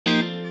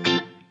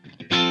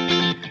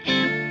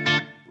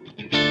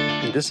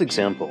In this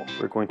example,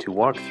 we're going to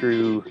walk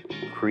through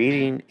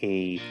creating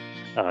a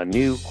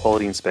new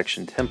quality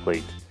inspection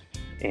template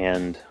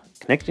and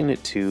connecting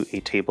it to a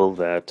table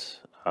that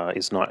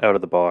is not out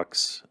of the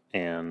box,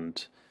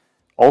 and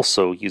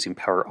also using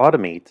Power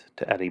Automate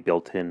to add a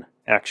built-in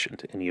action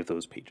to any of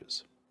those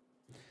pages.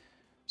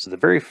 So the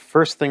very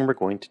first thing we're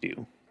going to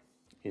do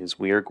is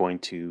we are going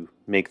to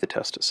make the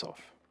test itself.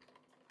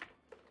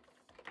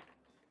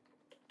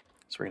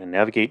 So we're going to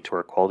navigate to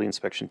our quality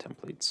inspection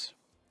templates.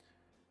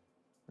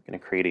 We're going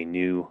to create a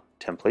new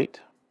template,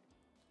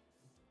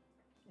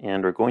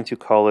 and we're going to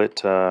call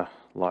it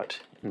lot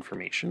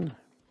information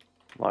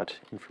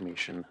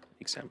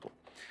example,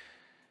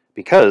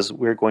 because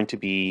we're going to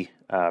be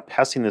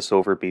passing this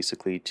over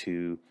basically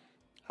to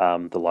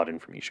the lot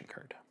information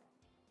card.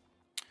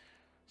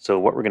 So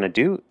what we're going to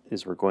do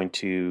is we're going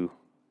to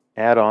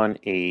add on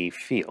a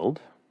field.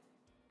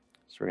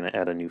 So we're going to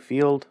add a new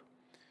field,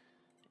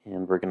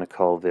 and we're going to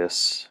call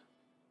this,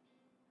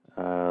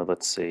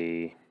 let's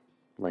say,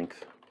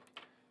 length.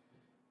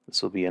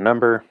 This will be a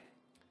number,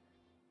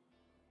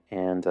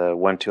 and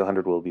 1 to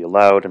 100 will be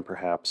allowed, and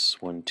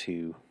perhaps 1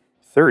 to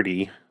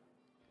 30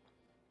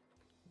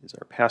 is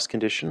our pass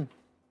condition.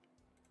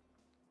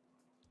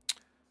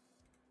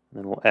 And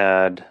then we'll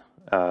add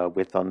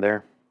width on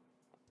there.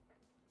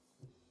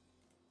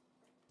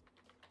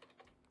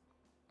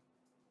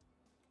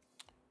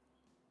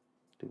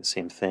 Do the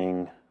same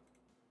thing.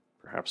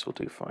 Perhaps we'll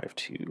do 5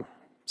 to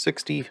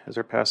 60 as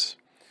our pass.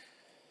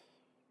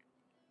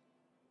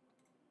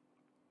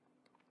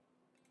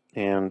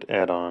 And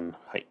add on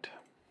height.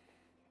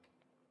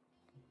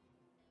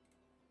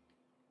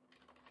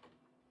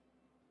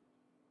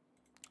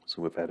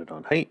 So we've added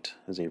on height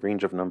as a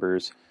range of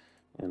numbers,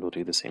 and we'll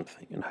do the same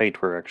thing. In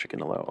height, we're actually going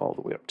to allow all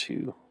the way up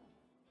to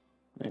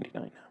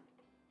 99.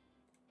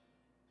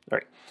 All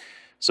right,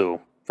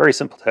 so very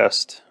simple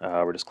test.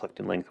 We're just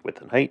collecting length, width,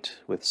 and height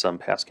with some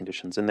pass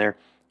conditions in there.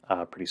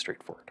 Pretty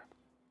straightforward.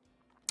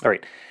 All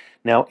right,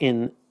 now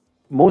in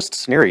most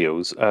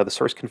scenarios, the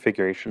source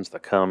configurations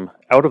that come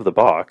out of the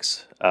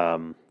box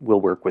will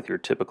work with your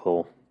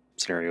typical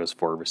scenarios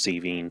for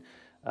receiving,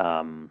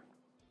 even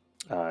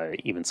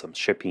some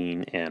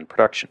shipping and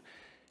production.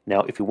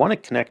 Now, if you want to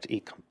connect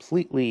a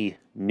completely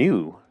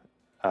new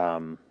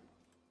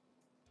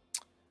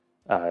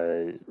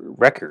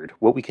record,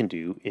 what we can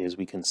do is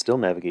we can still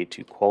navigate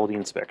to Quality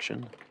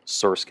Inspection,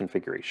 Source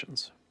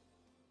Configurations.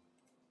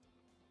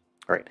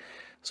 All right,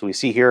 so we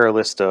see here a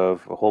list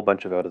of a whole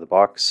bunch of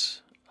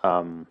out-of-the-box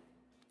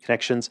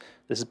connections.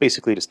 This is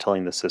basically just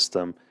telling the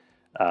system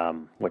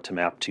what to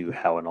map to,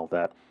 how, and all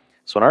that.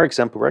 So in our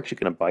example, we're actually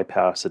going to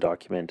bypass the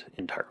document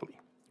entirely,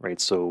 right?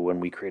 So when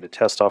we create a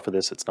test off of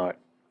this, it's not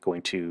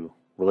going to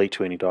relate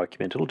to any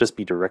document. It'll just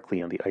be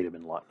directly on the item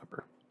and lot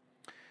number.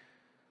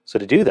 So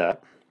to do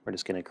that, we're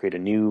just going to create a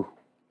new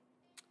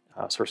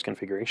source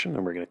configuration,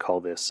 and we're going to call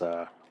this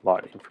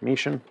lot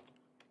information.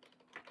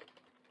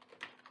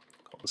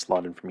 Call this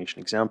lot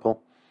information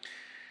example.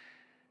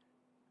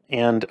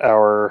 And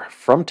our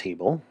from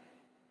table,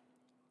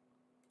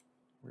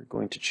 we're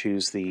going to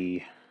choose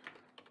the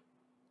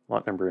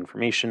lot number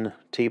information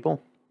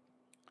table.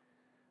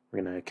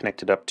 We're going to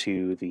connect it up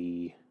to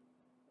the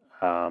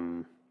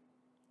there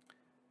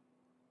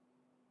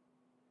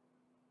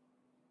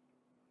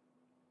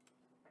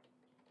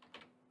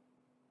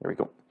we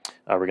go.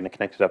 We're going to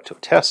connect it up to a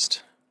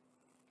test.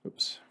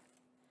 Oops.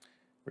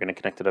 We're going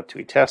to connect it up to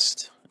a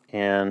test,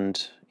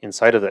 and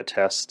inside of that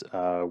test,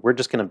 we're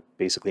just going to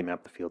basically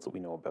map the fields that we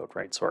know about,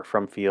 right? So our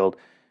from field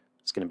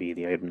is going to be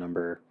the item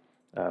number.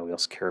 We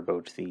also care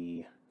about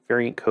the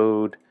variant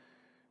code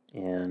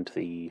and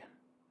the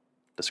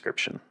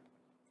description.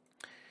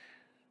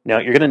 Now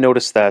you're going to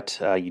notice that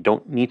you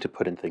don't need to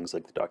put in things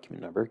like the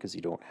document number because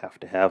you don't have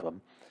to have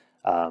them.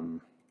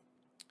 So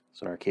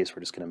in our case,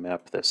 we're just going to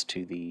map this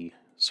to the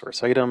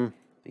source item,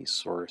 the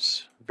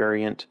source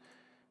variant,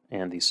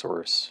 and the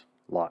source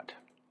lot.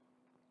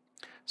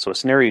 So a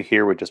scenario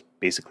here would just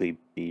basically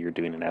be you're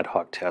doing an ad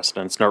hoc test,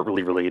 and it's not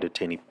really related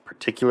to any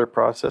particular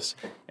process,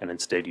 and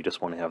instead you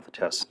just want to have the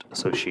test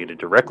associated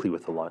directly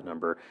with the lot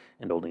number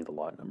and only the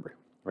lot number,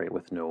 right,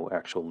 with no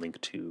actual link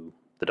to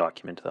the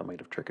document that might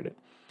have triggered it.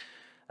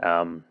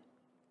 All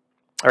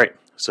right,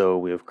 so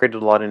we have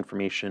created a lot of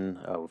information.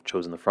 We've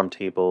chosen the from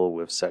table.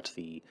 We've set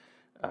the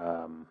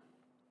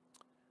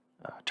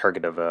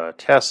target of a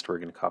test. We're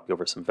going to copy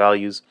over some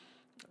values.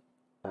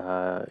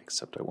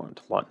 Except I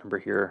want lot number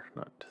here,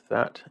 not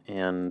that.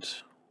 And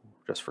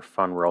just for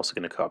fun, we're also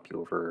going to copy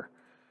over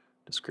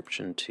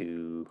description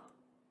to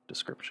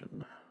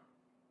description,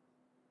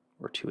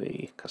 or to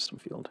a custom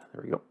field.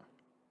 There we go.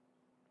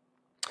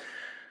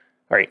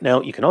 All right,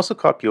 now you can also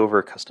copy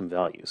over custom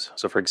values.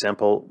 So for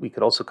example, we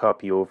could also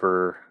copy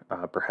over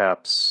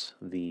perhaps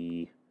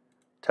the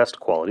test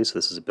quality. So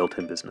this is a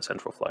built-in Business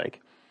Central flag.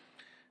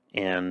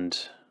 And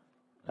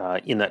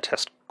in that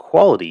test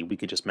quality, we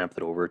could just map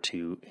that over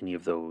to any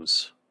of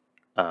those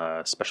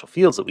special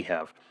fields that we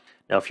have.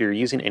 Now, if you're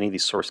using any of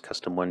these source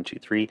custom 1, 2,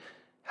 3,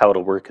 how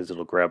it'll work is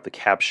it'll grab the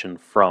caption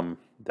from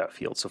that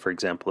field. So for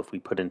example, if we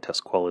put in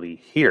test quality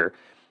here,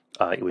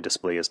 it would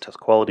display as test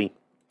quality.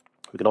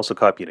 We can also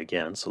copy it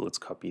again, so let's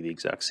copy the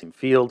exact same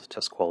field,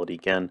 test quality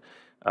again.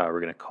 We're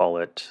going to call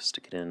it,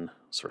 stick it in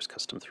source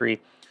custom 3,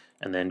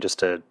 and then just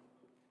to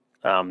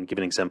give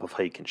an example of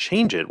how you can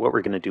change it, what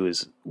we're going to do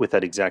is with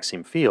that exact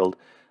same field,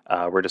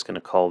 we're just going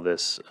to call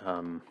this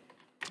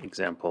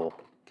example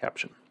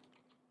caption.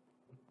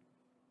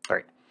 All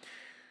right.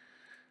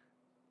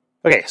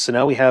 Okay, so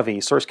now we have a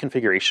source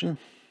configuration.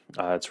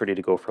 It's ready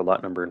to go for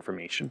lot number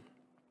information.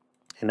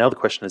 And now the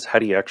question is, how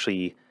do you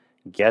actually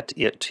get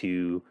it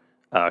to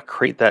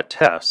create that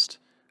test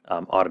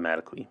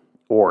automatically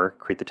or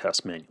create the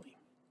test manually,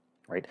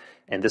 right?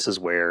 And this is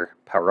where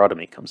Power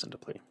Automate comes into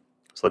play.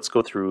 So let's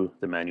go through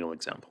the manual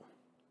example.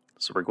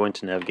 So we're going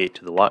to navigate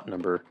to the lot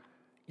number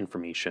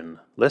information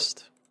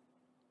list.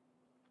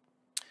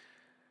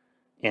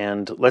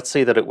 And let's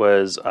say that it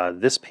was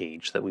this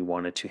page that we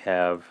wanted to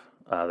have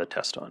the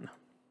test on.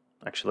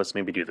 Actually, let's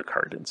maybe do the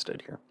card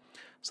instead here.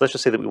 So let's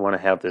just say that we want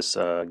to have this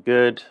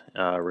good.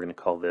 We're going to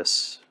call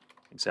this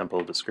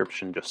example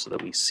description just so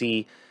that we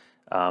see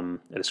a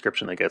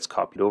description that gets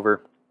copied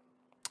over.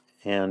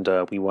 And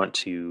we want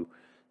to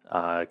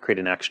create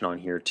an action on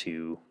here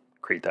to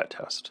create that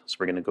test. So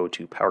we're going to go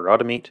to Power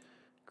Automate,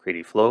 create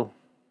a flow.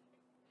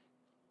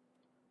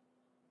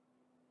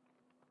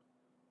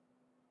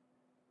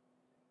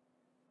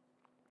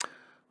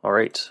 All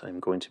right,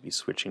 I'm going to be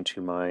switching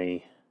to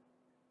my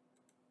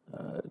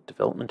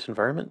development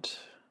environment.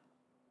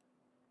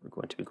 We're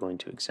going to be going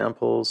to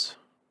examples.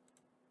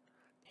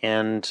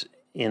 And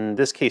in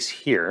this case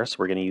here, so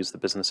we're going to use the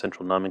Business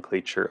Central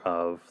nomenclature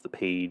of the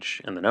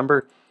page and the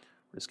number.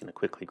 We're just going to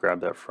quickly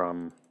grab that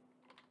from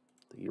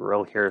the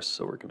URL here.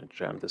 So we're going to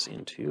jam this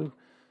into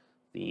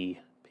the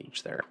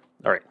page there.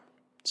 All right,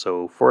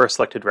 so for our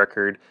selected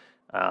record,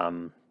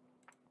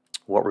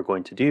 what we're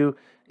going to do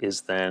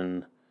is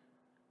then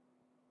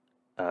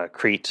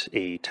create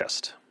a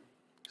test.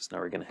 So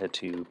now we're going to head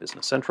to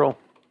Business Central.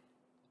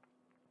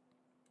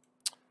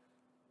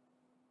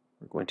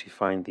 We're going to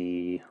find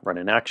the run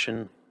in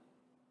action.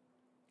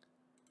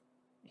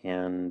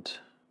 And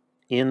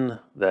in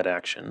that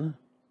action,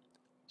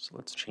 so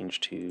let's change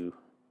to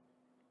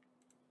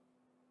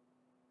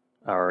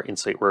our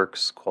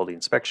InsightWorks quality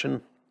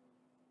inspection.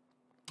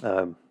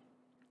 And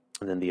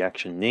then the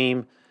action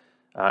name.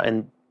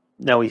 And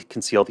now we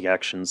can see all the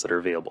actions that are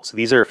available. So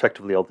these are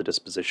effectively all the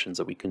dispositions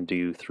that we can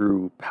do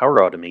through Power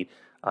Automate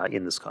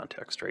in this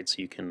context, right? So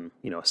you can,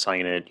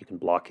 assign it, you can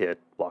block it,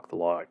 block the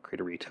log,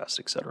 create a retest,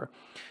 etc.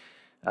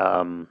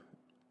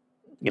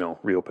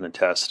 Reopen a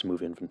test,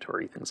 move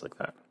inventory, things like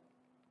that.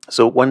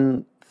 So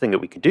one thing that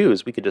we could do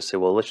is we could just say,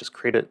 well, let's just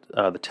create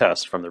the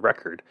test from the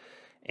record,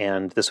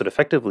 and this would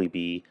effectively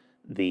be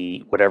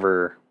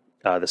whatever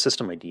the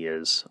system ID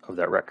is of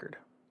that record,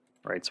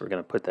 right? So we're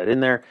going to put that in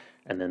there,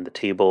 and then the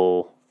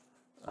table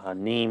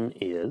name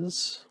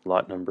is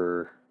lot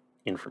number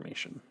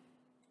information.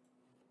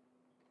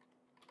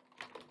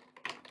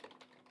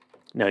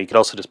 Now you could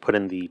also just put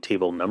in the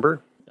table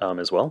number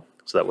as well,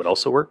 so that would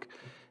also work.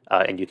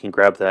 And you can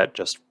grab that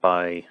just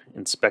by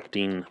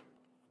inspecting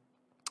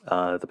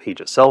the page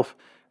itself,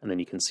 and then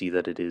you can see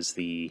that it is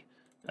the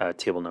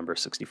table number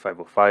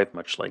 6505,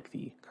 much like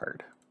the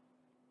card.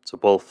 So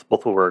both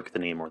will work, the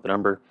name or the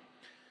number.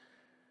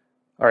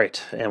 All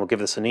right, and we'll give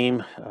this a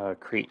name,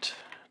 create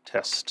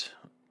test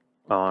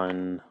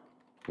on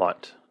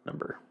lot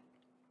number.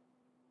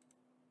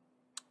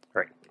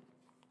 All right.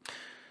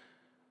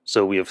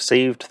 So we have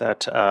saved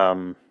that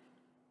Power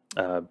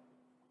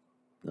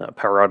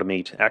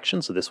Automate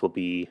action. So this will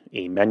be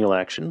a manual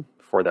action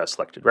for that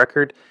selected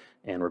record.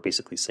 And we're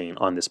basically saying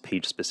on this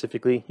page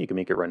specifically, you can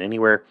make it run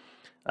anywhere.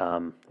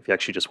 If you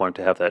actually just wanted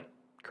to have that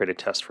create a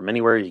test from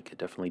anywhere, you could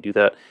definitely do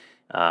that.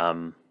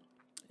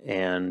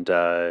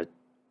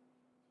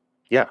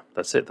 Yeah,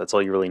 that's it. That's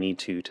all you really need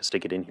to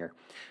stick it in here.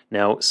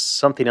 Now,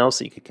 something else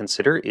that you could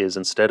consider is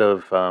instead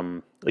of,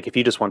 like if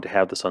you just want to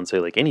have this on, say,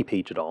 like any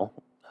page at all,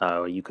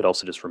 you could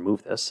also just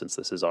remove this since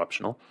this is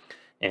optional.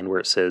 And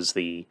where it says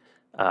the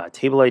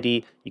table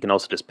ID, you can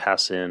also just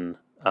pass in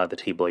the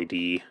table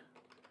ID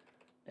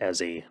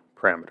as a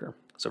parameter.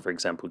 So for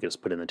example, we can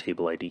just put in the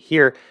table ID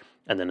here,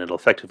 and then it'll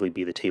effectively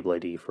be the table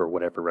ID for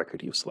whatever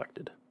record you've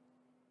selected,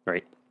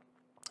 right?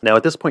 Now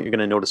at this point, you're going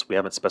to notice we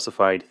haven't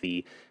specified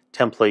the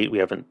template. We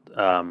haven't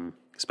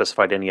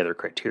specified any other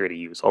criteria to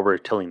use. All we're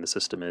telling the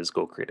system is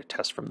go create a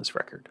test from this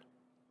record,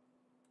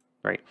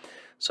 right?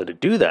 So to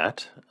do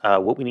that,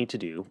 what we need to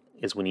do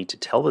is we need to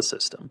tell the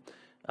system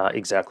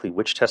exactly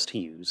which test to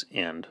use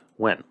and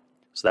when.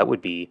 So that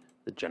would be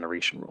the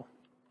generation rule.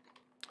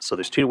 So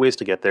there's two ways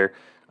to get there.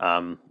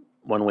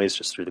 One way is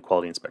just through the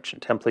quality inspection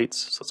templates.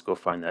 So let's go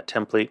find that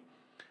template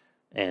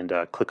and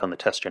click on the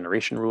test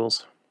generation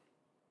rules.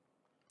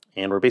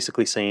 And we're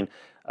basically saying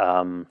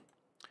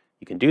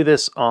you can do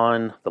this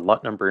on the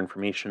lot number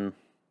information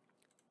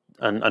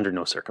under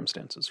no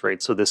circumstances,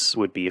 right? So this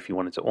would be if you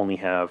wanted to only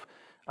have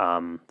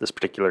this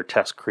particular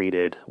test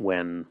created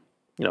when,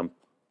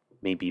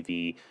 maybe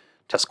the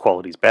test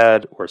quality is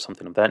bad or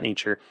something of that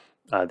nature,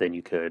 then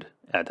you could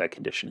add that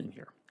condition in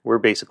here. we're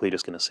basically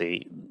just going to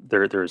say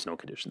there is no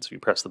condition. So if you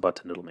press the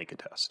button, it'll make a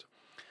test.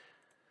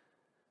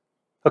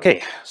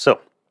 Okay,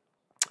 so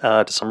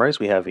to summarize,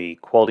 we have a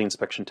quality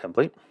inspection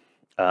template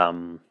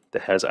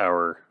that has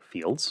our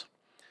fields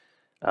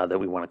that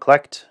we want to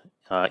collect.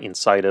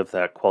 Inside of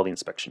that quality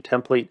inspection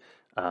template,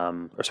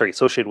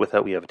 associated with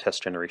that, we have a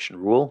test generation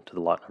rule to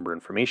the lot number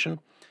information.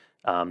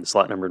 This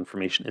lot number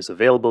information is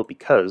available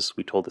because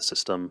we told the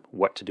system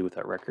what to do with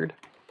that record.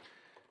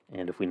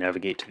 And if we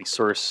navigate to the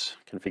source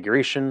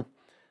configuration,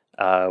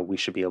 we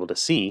should be able to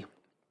see,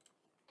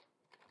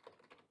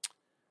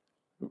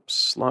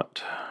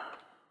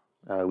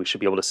 we should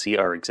be able to see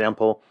our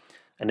example.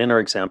 And in our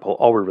example,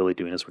 all we're really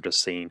doing is we're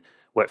just saying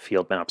what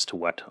field maps to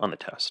what on the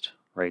test,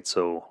 right?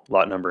 So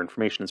lot number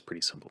information is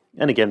pretty simple.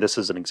 And again, this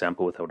is an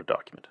example without a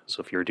document.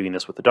 So if you're doing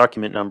this with a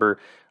document number,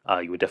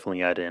 you would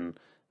definitely add in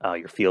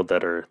your field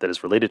that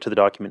is related to the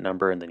document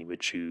number, and then you would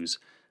choose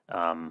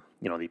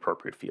the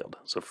appropriate field.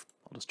 So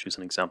I'll just choose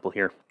an example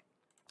here.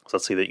 So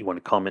let's say that you want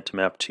a comment to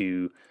map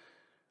to,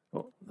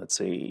 let's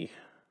say,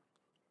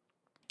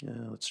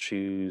 let's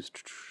choose,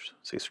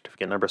 say,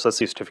 certificate number. So let's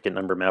say certificate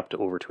number mapped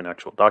over to an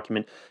actual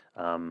document.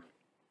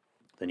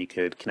 Then you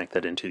could connect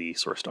that into the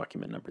source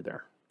document number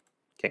there.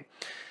 Okay.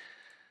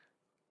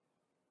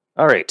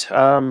 All right.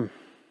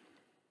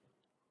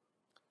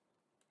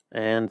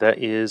 And that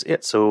is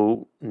it.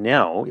 So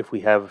now if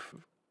we have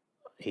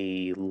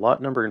a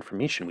lot number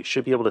information, we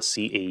should be able to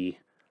see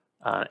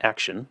a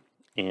action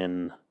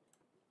in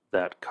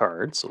that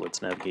card. So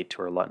let's navigate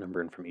to our lot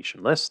number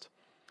information list.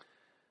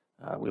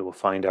 We will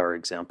find our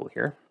example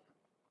here.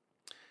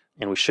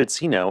 And we should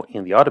see now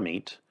in the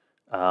automate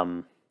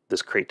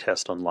this create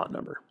test on lot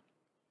number,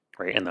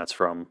 right? And that's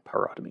from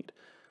Power Automate.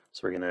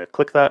 So we're going to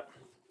click that.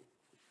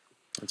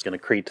 It's going to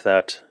create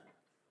that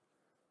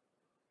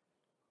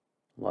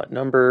lot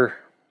number.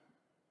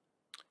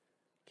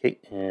 Okay,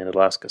 and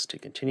it'll ask us to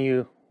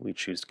continue. We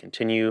choose to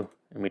continue,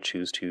 and we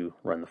choose to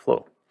run the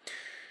flow.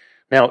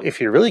 Now, if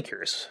you're really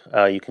curious,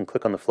 you can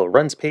click on the flow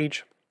runs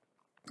page,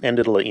 and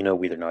it'll let you know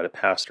whether or not it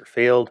passed or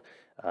failed.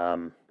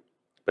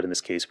 But in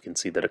this case, we can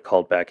see that it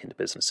called back into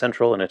Business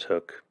Central, and it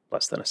took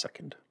less than a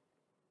second.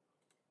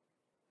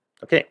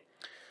 Okay,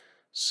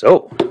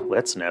 so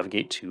let's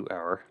navigate to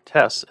our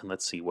tests, and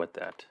let's see what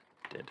that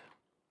did.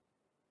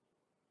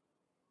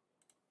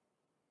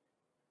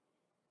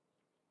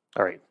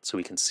 All right, so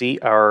we can see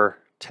our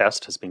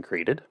test has been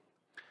created.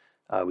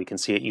 We can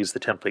see it used the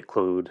template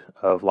code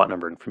of lot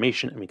number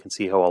information, and we can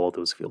see how all of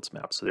those fields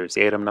map. So there's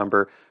the item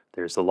number,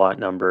 there's the lot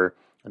number,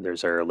 and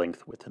there's our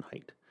length, width, and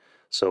height.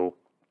 So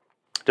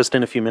just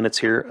in a few minutes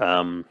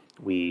here,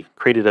 we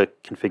created a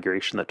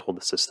configuration that told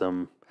the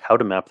system how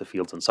to map the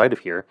fields inside of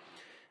here.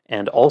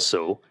 And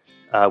also,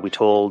 we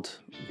told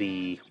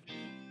the,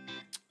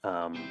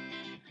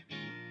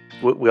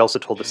 we also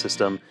told the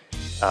system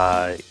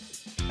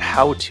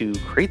how to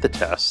create the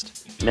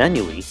test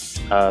manually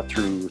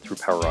through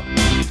Power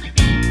Automate.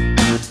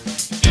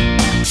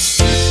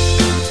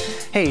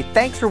 Hey,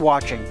 thanks for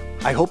watching.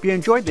 I hope you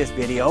enjoyed this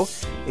video.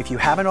 If you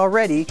haven't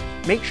already,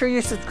 make sure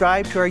you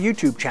subscribe to our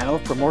YouTube channel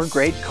for more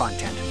great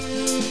content.